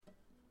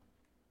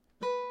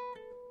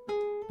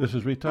This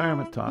is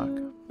Retirement Talk.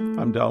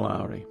 I'm Del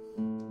Lowry.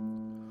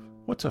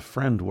 What's a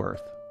friend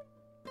worth?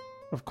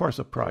 Of course,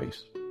 a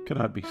price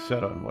cannot be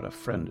set on what a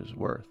friend is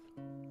worth.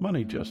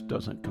 Money just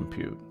doesn't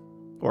compute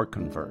or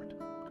convert.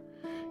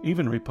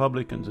 Even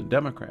Republicans and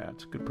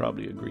Democrats could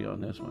probably agree on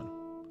this one.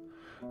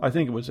 I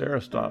think it was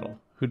Aristotle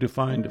who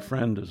defined a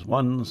friend as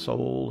one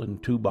soul in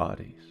two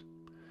bodies.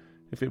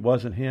 If it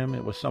wasn't him,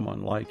 it was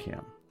someone like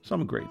him,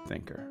 some great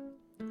thinker.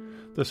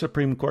 The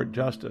Supreme Court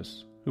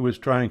Justice who was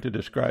trying to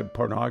describe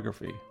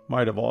pornography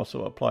might have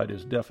also applied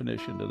his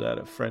definition to that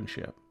of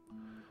friendship.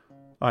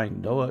 I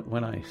know it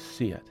when I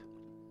see it.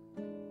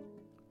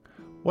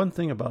 One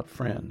thing about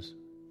friends,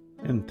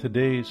 in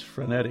today's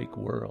frenetic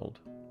world,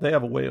 they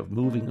have a way of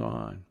moving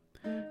on.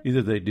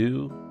 Either they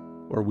do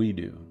or we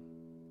do.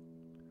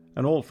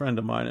 An old friend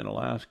of mine in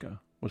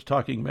Alaska was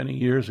talking many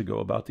years ago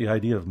about the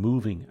idea of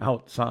moving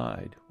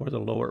outside, or the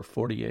lower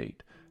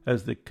 48,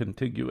 as the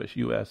contiguous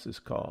U.S. is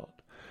called.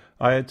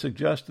 I had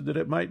suggested that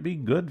it might be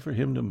good for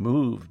him to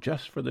move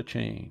just for the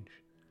change.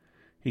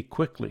 He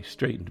quickly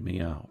straightened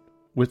me out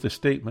with the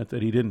statement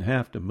that he didn't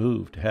have to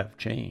move to have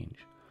change.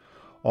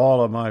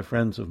 All of my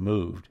friends have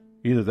moved.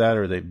 Either that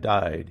or they've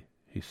died,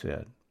 he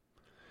said.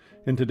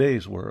 In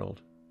today's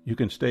world, you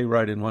can stay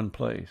right in one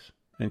place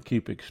and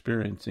keep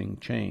experiencing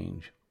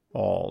change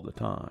all the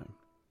time.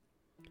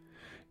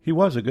 He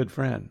was a good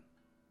friend,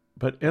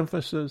 but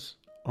emphasis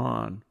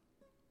on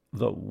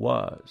the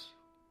was.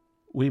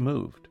 We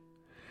moved.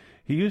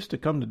 He used to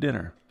come to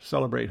dinner,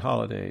 celebrate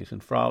holidays,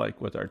 and frolic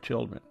with our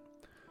children.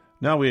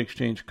 Now we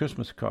exchange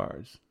Christmas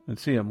cards and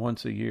see him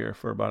once a year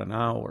for about an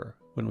hour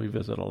when we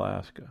visit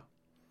Alaska.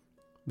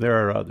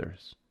 There are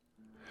others.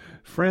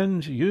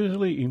 Friends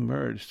usually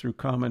emerge through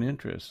common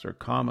interests or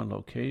common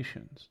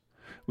locations.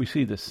 We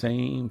see the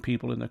same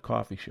people in the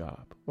coffee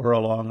shop or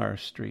along our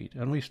street,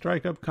 and we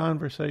strike up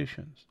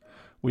conversations.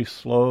 We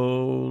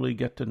slowly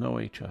get to know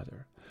each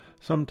other.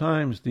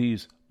 Sometimes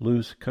these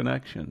loose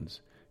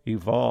connections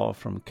evolve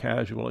from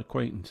casual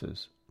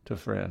acquaintances to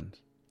friends.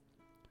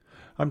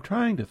 I'm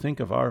trying to think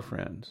of our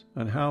friends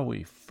and how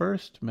we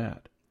first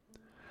met.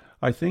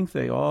 I think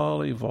they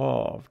all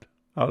evolved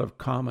out of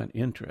common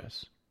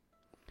interests,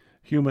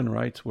 human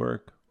rights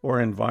work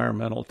or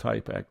environmental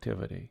type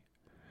activity.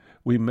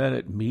 We met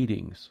at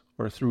meetings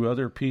or through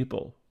other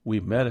people we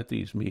met at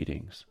these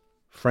meetings,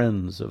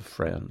 friends of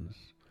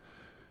friends.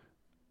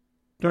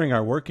 During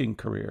our working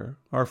career,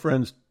 our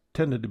friends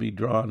tended to be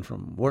drawn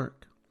from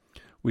work.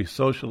 We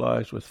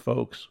socialized with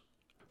folks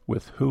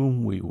with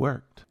whom we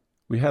worked.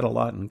 We had a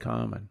lot in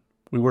common.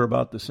 We were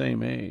about the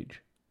same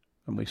age,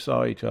 and we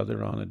saw each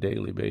other on a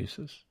daily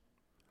basis.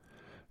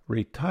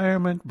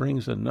 Retirement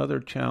brings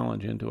another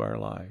challenge into our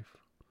life.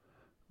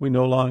 We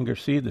no longer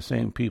see the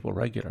same people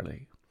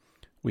regularly.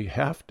 We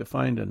have to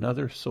find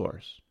another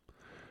source.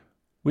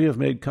 We have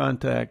made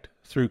contact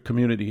through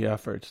community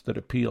efforts that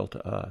appeal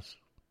to us.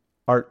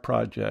 Art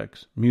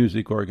projects,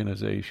 music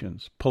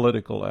organizations,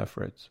 political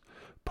efforts,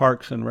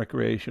 parks and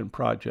recreation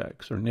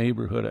projects, or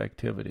neighborhood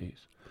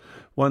activities.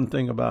 One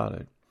thing about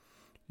it,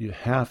 you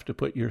have to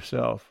put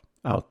yourself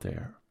out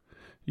there.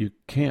 You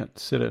can't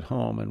sit at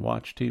home and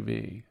watch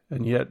TV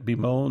and yet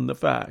bemoan the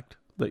fact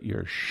that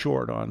you're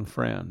short on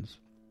friends.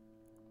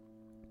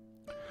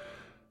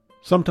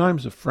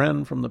 Sometimes a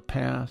friend from the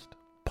past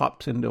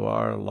pops into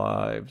our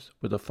lives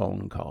with a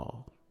phone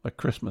call, a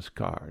Christmas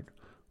card,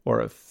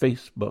 or a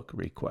Facebook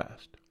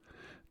request.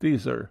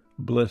 These are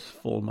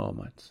blissful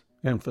moments.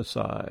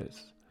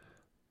 Emphasize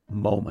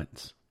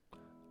moments.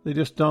 They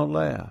just don't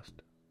last.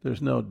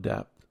 There's no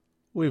depth.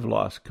 We've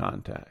lost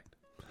contact.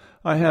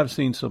 I have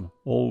seen some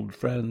old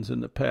friends in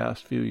the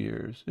past few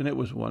years, and it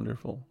was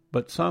wonderful.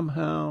 But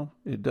somehow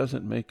it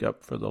doesn't make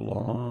up for the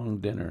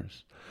long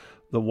dinners,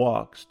 the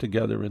walks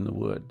together in the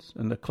woods,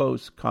 and the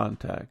close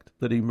contact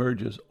that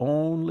emerges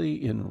only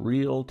in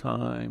real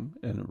time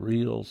and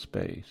real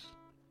space.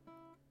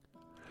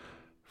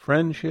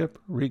 Friendship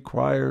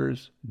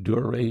requires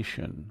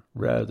duration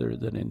rather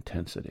than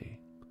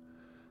intensity.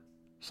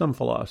 Some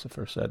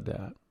philosopher said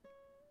that.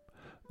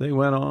 They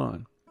went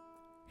on,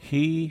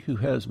 "He who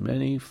has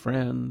many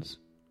friends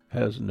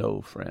has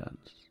no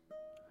friends."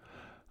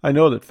 I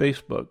know that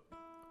Facebook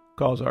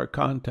calls our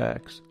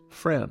contacts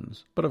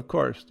friends, but of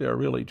course they are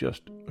really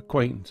just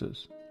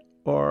acquaintances.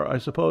 Or I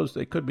suppose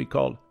they could be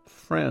called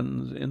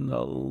friends in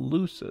the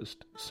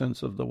loosest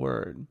sense of the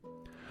word.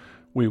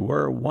 We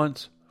were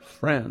once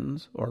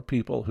friends, or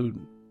people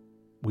who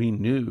we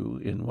knew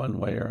in one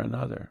way or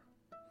another.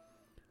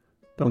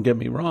 Don't get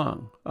me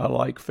wrong, I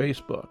like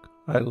Facebook.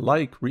 I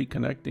like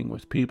reconnecting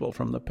with people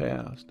from the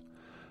past.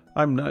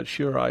 I'm not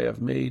sure I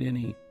have made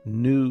any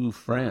new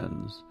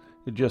friends.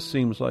 It just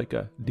seems like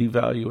a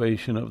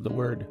devaluation of the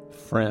word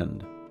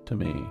friend to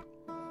me.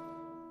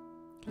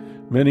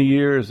 Many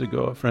years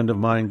ago, a friend of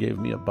mine gave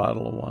me a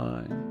bottle of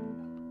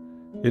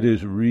wine. "It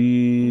is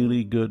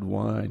really good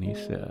wine," he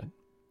said,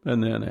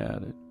 and then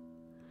added,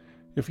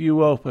 "If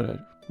you open it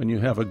when you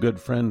have a good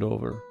friend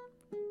over,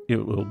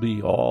 it will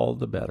be all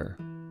the better."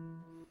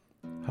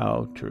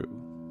 How true.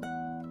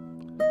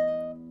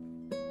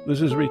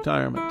 This is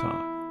Retirement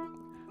Talk.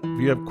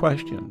 If you have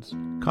questions,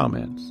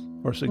 comments,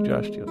 or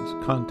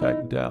suggestions,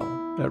 contact Del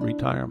at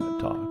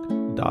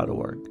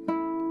retirementtalk.org.